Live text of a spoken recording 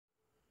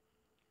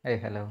Hey,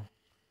 hello.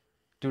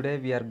 Today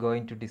we are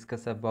going to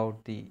discuss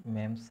about the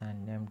MEMS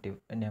and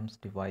NEMS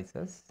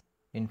devices.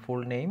 In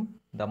full name,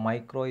 the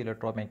micro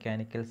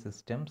electromechanical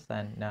systems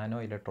and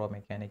nano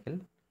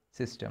electromechanical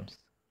systems.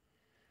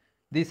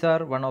 These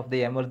are one of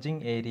the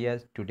emerging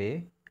areas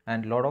today,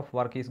 and a lot of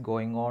work is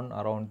going on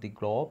around the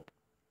globe.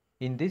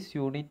 In this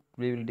unit,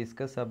 we will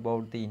discuss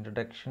about the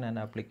introduction and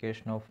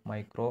application of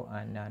micro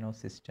and nano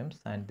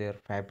systems and their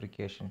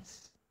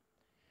fabrications.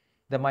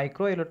 The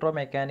micro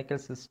electromechanical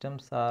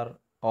systems are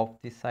of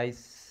the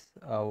size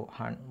 1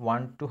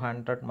 to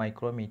 100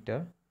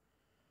 micrometer,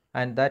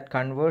 and that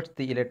converts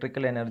the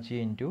electrical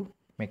energy into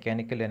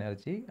mechanical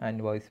energy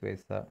and vice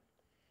versa.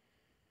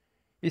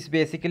 It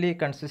basically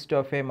consists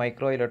of a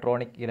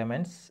microelectronic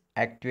elements,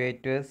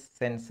 actuators,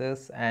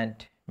 sensors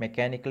and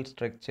mechanical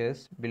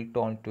structures built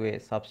onto a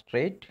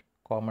substrate,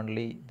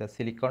 commonly the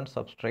silicon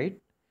substrate.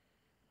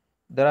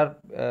 There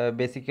are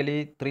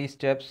basically three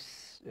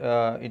steps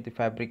in the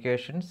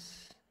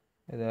fabrications.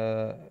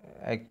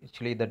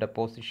 Actually the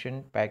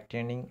deposition,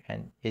 patterning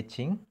and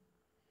etching.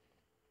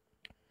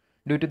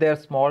 Due to their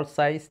small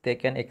size, they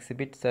can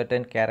exhibit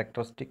certain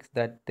characteristics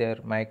that their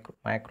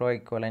macro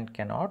equivalent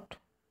cannot.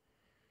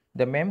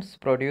 The MEMS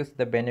produce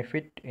the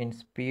benefit in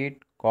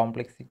speed,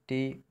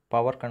 complexity,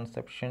 power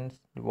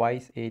consumptions,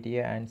 device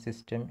area and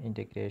system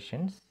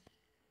integrations.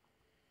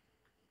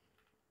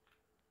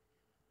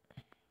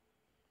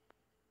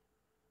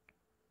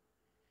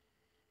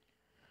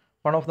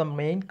 One of the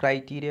main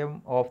criteria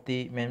of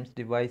the MEMS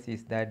device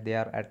is that there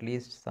are at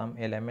least some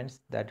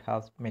elements that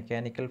have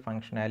mechanical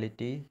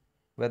functionality,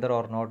 whether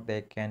or not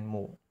they can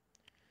move.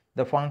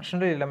 The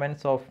functional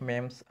elements of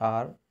MEMS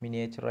are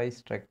miniaturized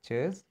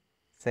structures,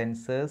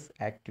 sensors,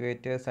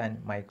 actuators,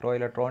 and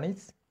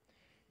microelectronics.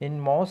 In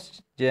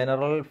most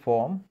general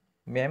form,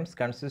 MEMS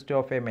consist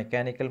of a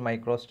mechanical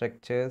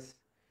microstructures,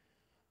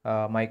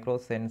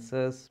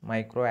 microsensors,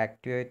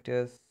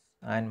 microactuators,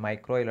 and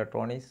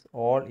microelectronics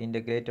all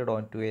integrated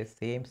onto a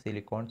same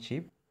silicon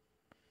chip.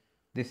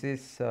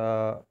 These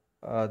are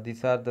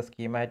the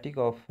schematic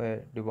of a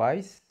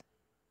device,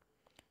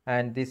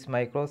 and these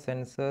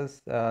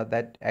microsensors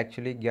that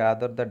actually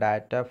gather the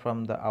data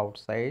from the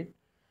outside,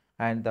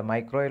 and the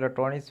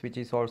microelectronics, which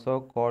is also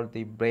called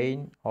the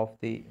brain of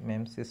the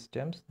MEMS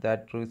systems,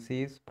 that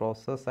receives,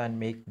 process and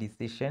make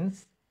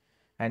decisions,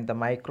 and the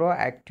micro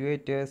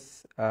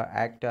actuators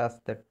act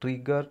as the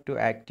trigger to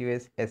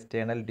activate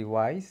external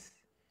device,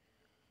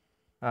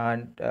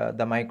 and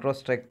the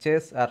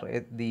microstructures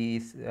are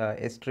these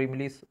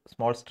extremely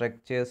small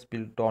structures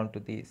built onto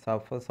the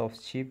surface of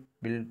chip,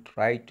 built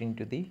right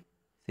into the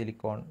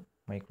silicon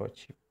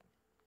microchip.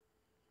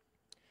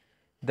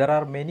 There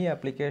are many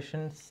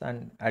applications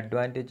and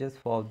advantages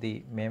for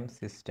the MEMS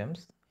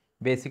systems,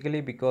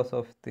 basically because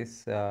of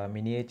this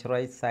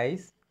miniaturized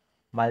size,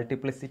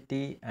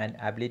 multiplicity and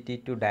ability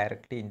to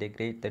directly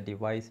integrate the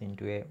device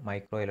into a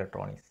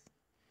microelectronics.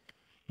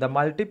 The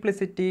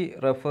multiplicity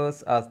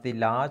refers as the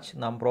large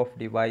number of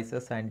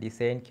devices and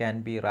design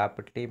can be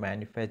rapidly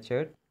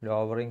manufactured,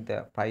 lowering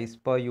the price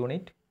per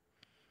unit.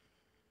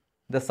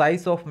 The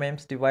size of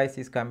MEMS device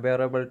is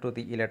comparable to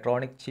the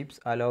electronic chips,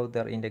 allow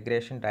their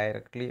integration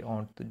directly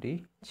onto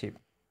the chip.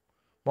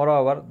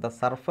 Moreover, the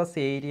surface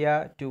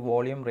area to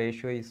volume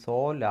ratio is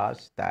so large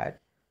that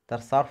the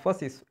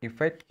surface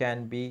effect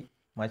can be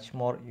much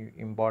more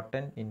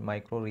important in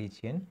micro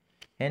region.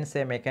 Hence,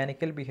 a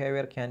mechanical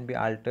behavior can be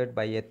altered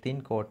by a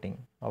thin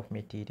coating of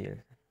material.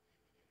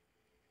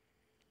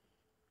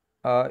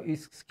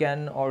 It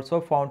can also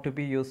found to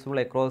be useful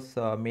across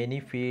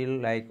many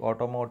fields like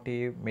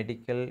automotive,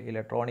 medical,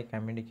 electronic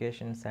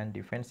communications and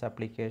defense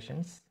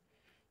applications.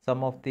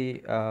 Some of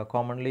the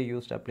commonly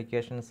used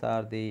applications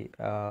are the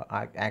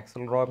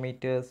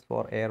accelerometers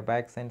for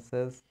airbag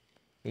sensors,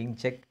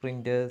 inkjet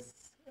printers,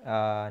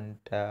 and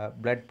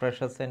blood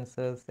pressure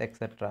sensors,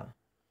 etc.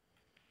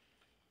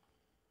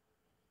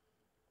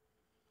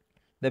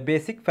 The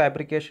basic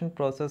fabrication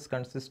process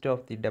consists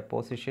of the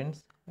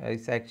depositions.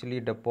 It's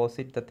actually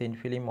deposit the thin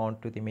film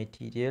onto the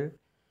material.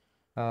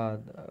 Uh,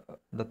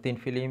 the thin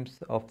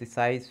films of the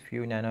size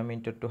few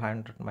nanometer to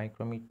 100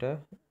 micrometer,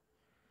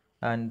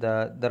 and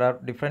there are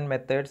different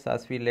methods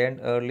as we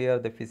learned earlier,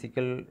 the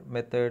physical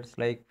methods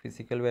like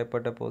physical vapor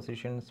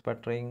deposition,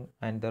 sputtering,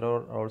 and there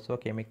are also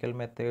chemical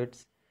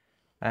methods,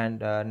 and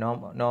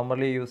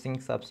normally using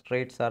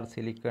substrates are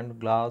silicon,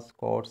 glass,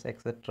 quartz,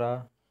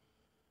 etc.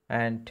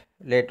 And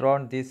later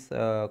on these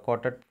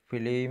coated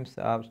films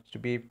have to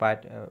be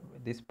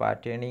this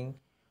patterning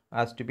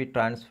has to be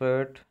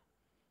transferred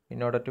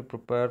in order to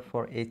prepare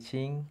for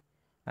etching,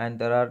 and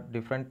there are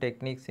different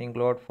techniques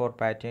included for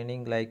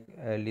patterning like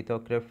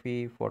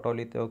lithography,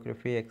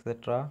 photolithography,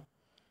 etc.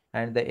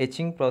 And the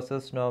etching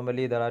process,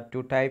 normally there are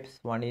two types.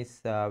 One is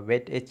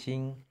wet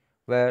etching,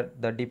 where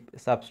the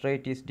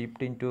substrate is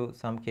dipped into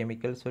some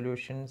chemical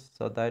solutions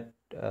so that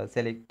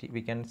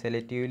we can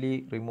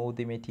selectively remove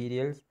the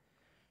materials.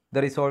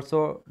 There is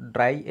also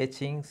dry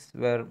etchings,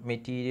 where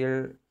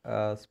material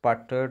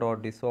sputtered or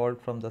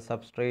dissolved from the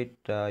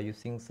substrate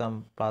using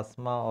some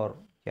plasma or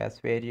gas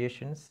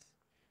variations.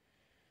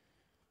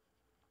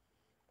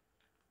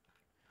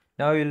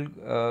 Now we'll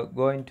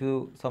go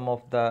into some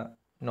of the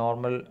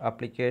normal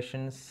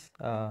applications.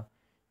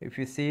 If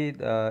you see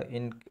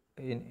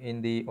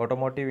in the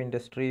automotive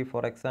industry,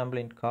 for example,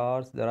 in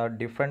cars, there are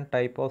different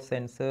type of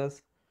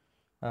sensors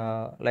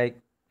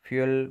like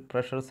fuel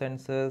pressure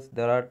sensors.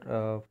 There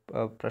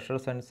are pressure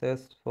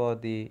sensors for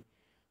the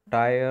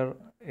tire,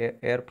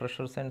 air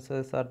pressure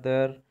sensors are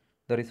there.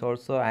 There is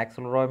also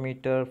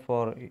accelerometer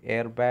for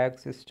airbag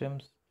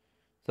systems.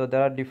 So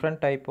there are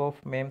different type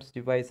of MEMS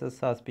devices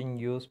has been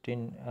used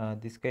in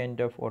this kind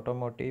of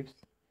automotives.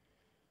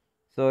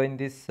 So in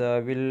this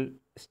we'll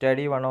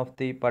study one of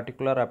the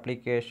particular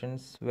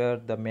applications where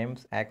the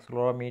MEMS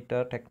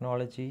accelerometer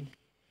technology.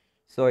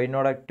 So in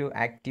order to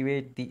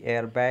activate the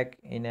airbag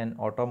in an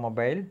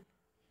automobile,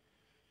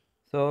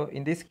 so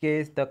in this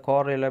case, the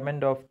core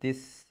element of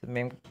this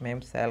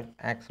MEMS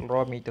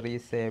accelerometer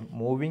is a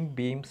moving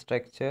beam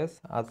structures,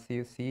 as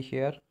you see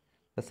here.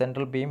 The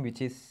central beam,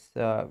 which is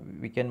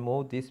we can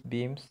move these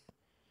beams,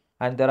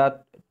 and there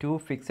are two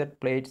fixed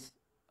plates.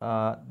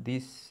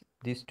 These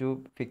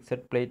two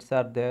fixed plates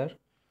are there.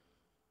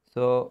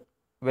 So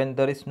when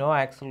there is no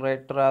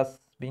accelerator has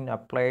been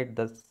applied,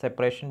 the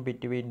separation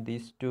between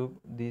these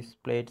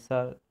plates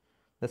are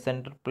the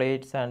center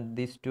plates, and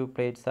these two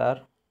plates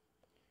are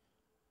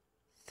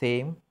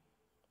same.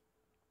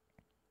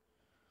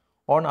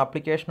 On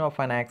application of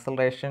an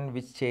acceleration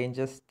which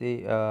changes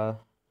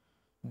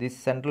this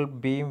central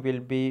beam will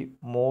be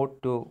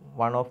moved to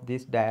one of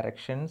these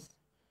directions,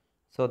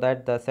 so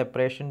that the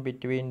separation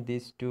between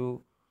these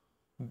two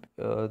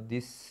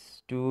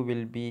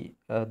will be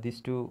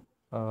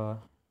the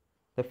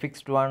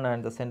fixed one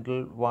and the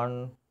central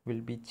one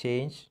will be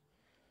changed.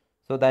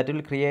 So that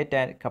will create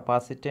a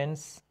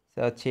capacitance,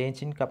 a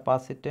change in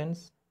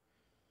capacitance.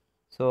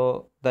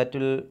 So that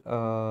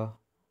will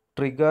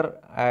trigger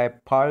a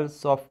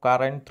pulse of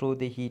current through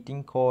the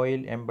heating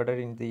coil embedded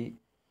in the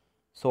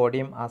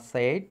sodium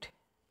acid.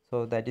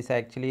 So that is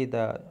actually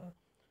the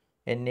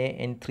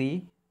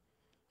NaN3.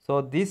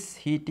 So this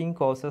heating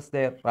causes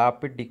the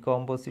rapid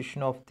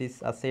decomposition of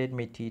this acid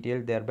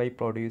material, thereby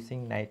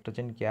producing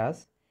nitrogen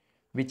gas,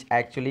 which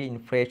actually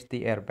inflates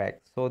the airbag.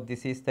 So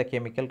this is the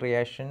chemical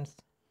reactions.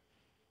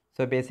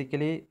 So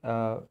basically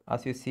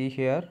as you see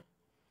here,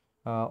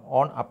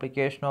 on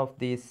application of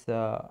this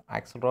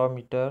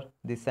accelerometer,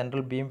 the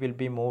central beam will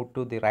be moved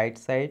to the right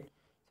side,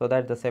 so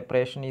that the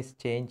separation is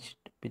changed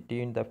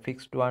between the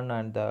fixed one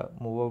and the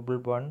movable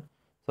one.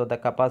 So the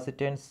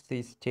capacitance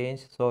is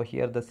changed. So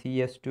here the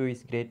CS2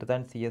 is greater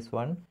than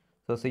CS1.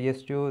 So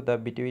CS2 the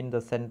between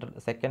the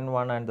second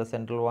one and the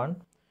central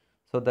one.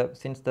 So the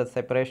since the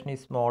separation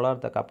is smaller,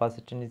 the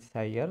capacitance is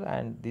higher,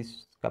 and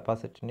this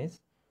capacitance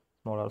is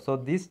smaller. So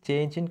this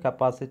change in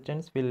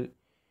capacitance will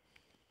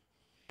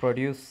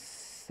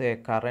produce a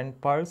current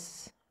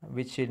pulse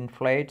which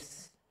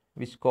inflates,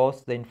 which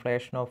causes the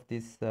inflation of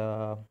this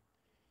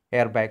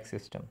airbag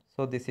system.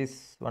 So this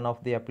is one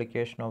of the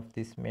application of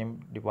these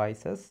MEMS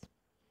devices.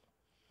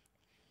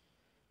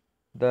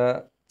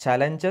 The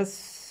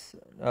challenges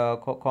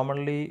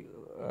commonly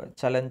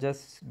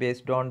challenges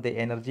based on the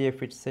energy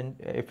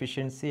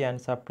efficiency and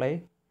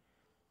supply.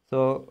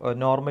 So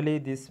normally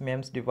this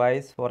MEMS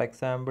device, for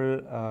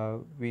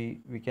example,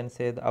 we can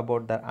say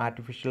about the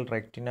artificial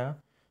retina.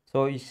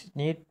 So it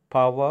need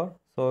power.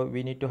 So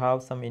we need to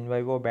have some in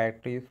vivo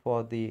batteries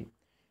for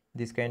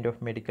this kind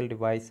of medical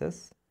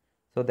devices.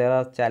 So there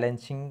are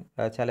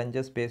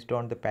challenges based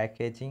on the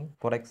packaging.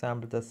 For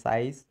example, the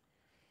size,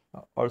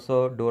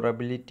 also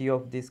durability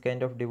of this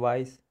kind of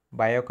device,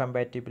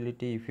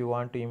 biocompatibility. If you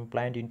want to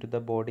implant into the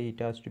body, it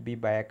has to be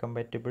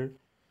biocompatible.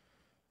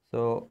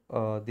 So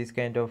this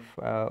kind of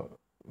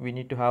we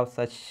need to have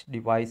such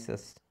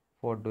devices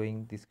for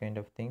doing this kind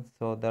of things.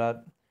 So there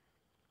are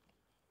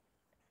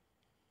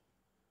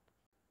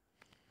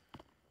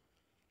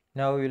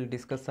now we will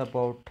discuss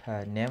about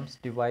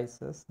NEMS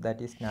devices,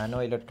 that is nano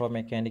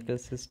electromechanical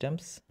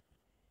systems.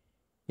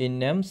 In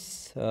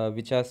NEMS,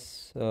 which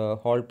has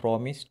hold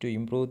promise to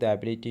improve the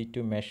ability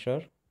to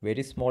measure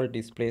very small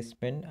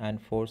displacement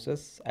and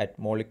forces at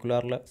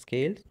molecular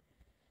scales.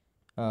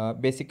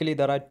 Basically,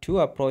 there are two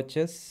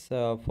approaches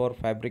for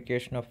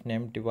fabrication of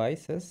NEMS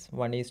devices.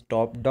 One is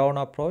top-down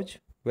approach,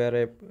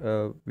 where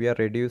we are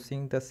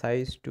reducing the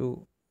size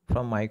to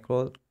from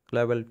micro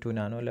level to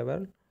nano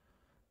level.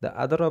 The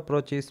other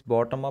approach is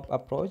bottom-up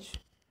approach,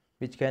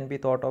 which can be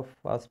thought of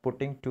as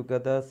putting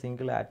together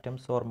single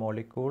atoms or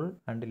molecule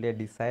until a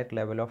desired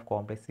level of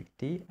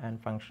complexity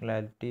and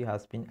functionality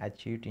has been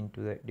achieved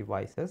into the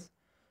devices.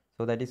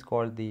 So that is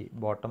called the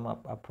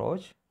bottom-up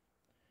approach.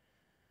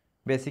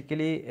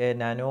 Basically a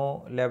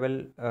nano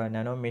level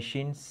nano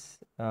machines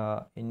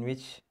in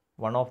which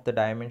one of the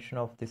dimension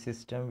of the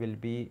system will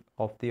be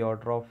of the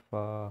order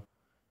of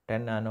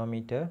 10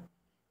 nanometer.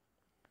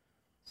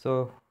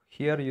 So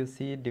here you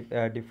see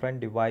different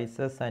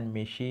devices and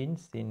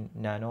machines in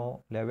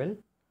nano level,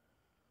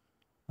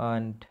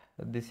 and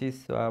this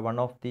is one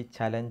of the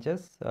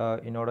challenges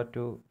in order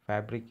to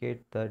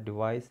fabricate the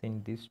device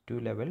in this two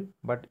level,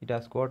 but it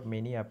has got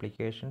many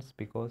applications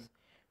because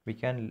we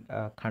can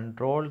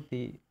control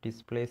the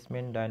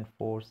displacement and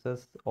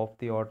forces of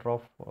the order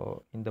of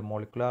in the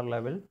molecular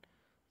level,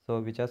 so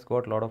which has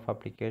got a lot of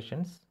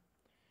applications.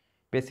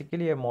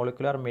 Basically, a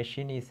molecular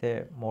machine is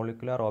a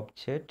molecular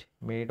object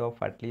made of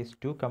at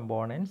least two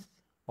components,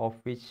 of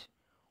which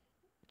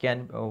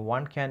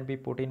one can be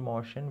put in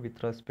motion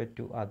with respect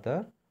to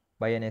other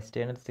by an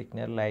external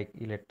signal like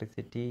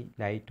electricity,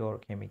 light, or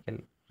chemical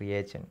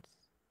reagents.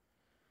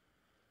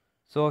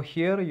 So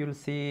here you'll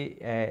see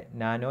a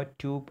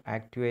nanotube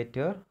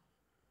actuator.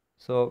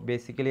 So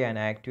basically an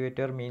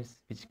actuator means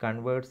which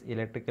converts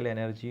electrical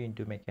energy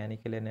into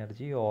mechanical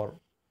energy, or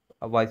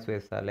vice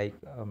versa, like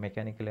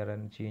mechanical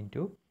energy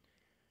into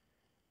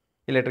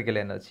electrical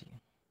energy.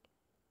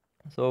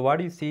 So what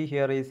you see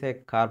here is a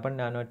carbon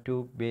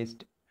nanotube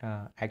based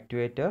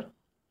actuator,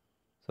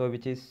 so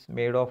which is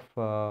made of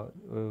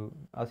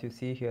as you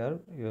see here,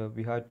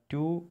 we have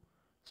two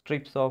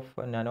strips of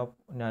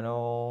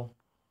nano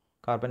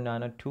carbon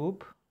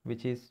nanotube,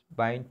 which is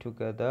bind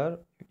together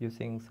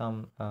using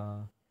some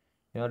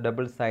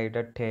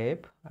double-sided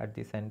tape at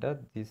the center.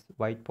 This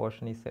white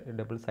portion is a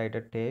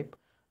double-sided tape,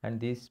 and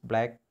these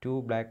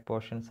two black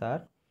portions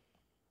are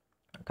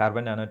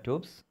carbon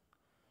nanotubes.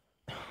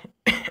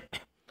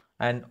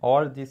 And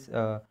all these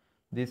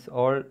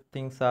all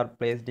things are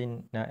placed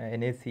in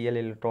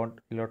NaCl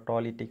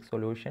electrolytic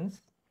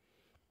solutions.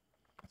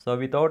 So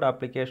without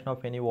application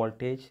of any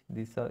voltage,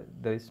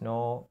 there is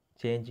no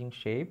changing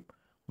shape.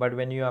 But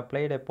when you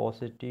applied a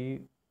positive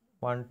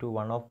one to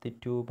one of the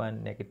tube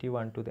and negative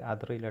one to the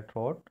other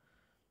electrode,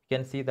 you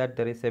can see that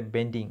there is a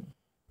bending.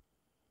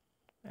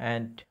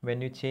 And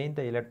when you change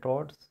the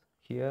electrodes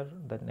here,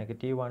 the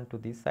negative one to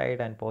this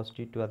side and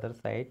positive to other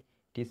side,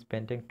 it is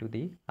bending to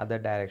the other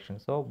direction.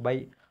 So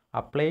by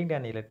applying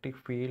an electric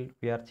field,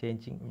 we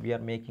are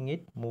making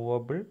it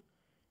movable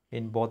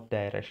in both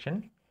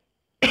direction.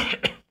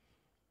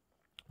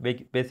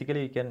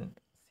 Basically, you can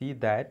see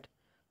that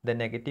the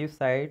negative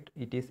side,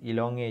 it is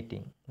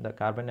elongating. The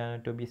carbon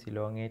nanotube is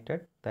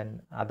elongated.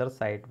 Then other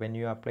side, when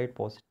you apply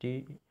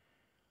positive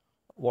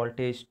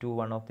voltage to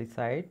one of the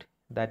side,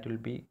 that will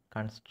be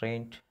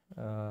constrained,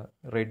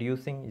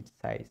 reducing its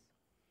size.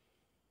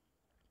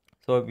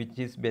 So which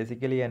is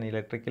basically an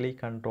electrically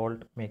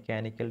controlled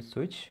mechanical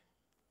switch.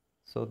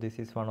 So this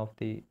is one of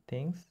the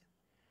things.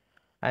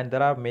 And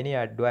there are many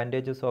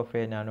advantages of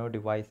a nano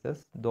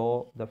devices,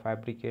 though the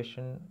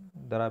fabrication,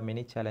 there are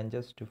many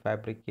challenges to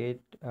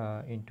fabricate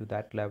into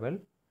that level.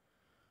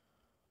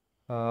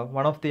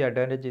 One of the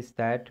advantages is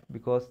that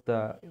because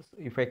the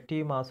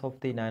effective mass of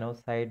the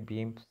nanoside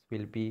beams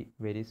will be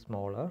very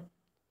smaller,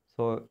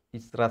 so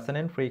its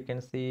resonant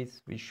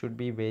frequencies which should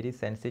be very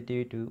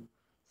sensitive to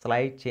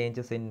slight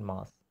changes in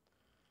mass.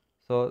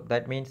 So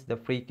that means the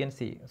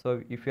frequency.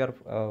 So if you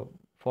are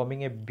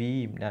forming a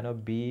nano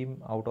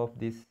beam out of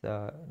this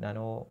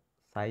nano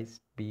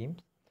sized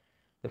beams,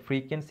 the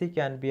frequency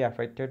can be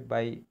affected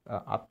by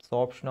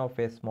absorption of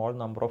a small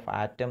number of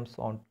atoms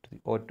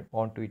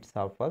onto its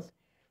surface,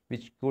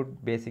 which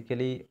could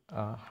basically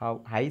have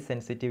high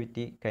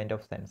sensitivity kind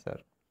of sensor.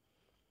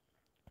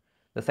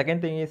 The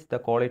second thing is the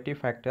quality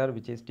factor,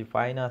 which is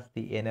defined as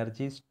the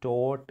energy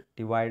stored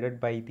divided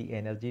by the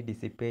energy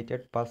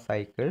dissipated per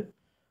cycle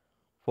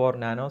for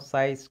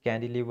nano-sized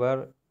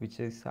cantilever, which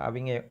is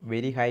having a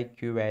very high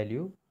Q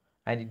value,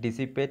 and it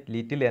dissipates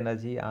little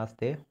energy as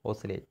they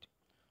oscillate.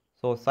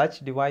 So such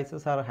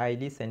devices are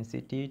highly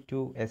sensitive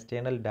to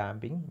external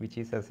damping, which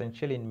is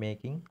essential in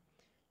making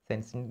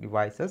sensing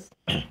devices.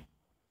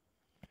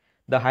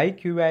 The high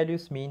Q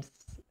values means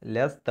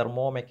less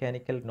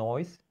thermomechanical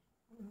noise,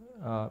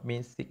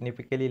 means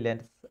significantly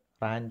less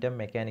random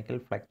mechanical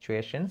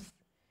fluctuations.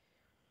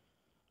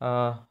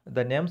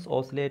 The NEMS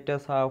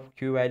oscillators have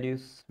Q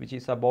values which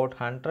is about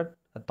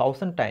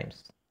 1,000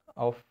 times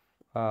of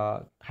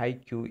high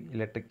Q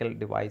electrical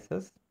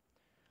devices.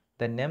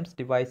 The NEMS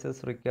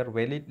devices require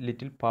very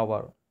little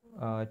power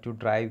to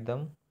drive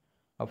them.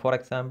 For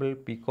example,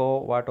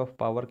 picowatt of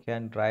power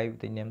can drive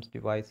the NEMS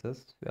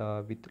devices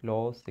with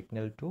low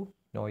signal to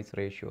noise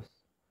ratios.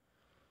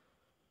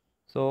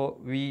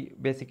 So we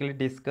basically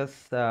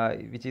discuss,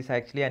 which is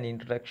actually an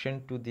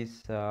introduction to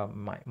this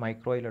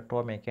micro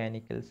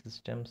electromechanical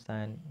systems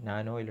and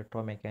nano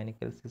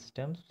electromechanical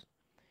systems.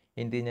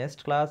 In the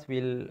next class,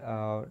 we'll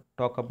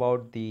talk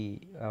about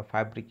the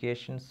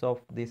fabrications of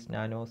these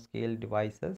nanoscale devices.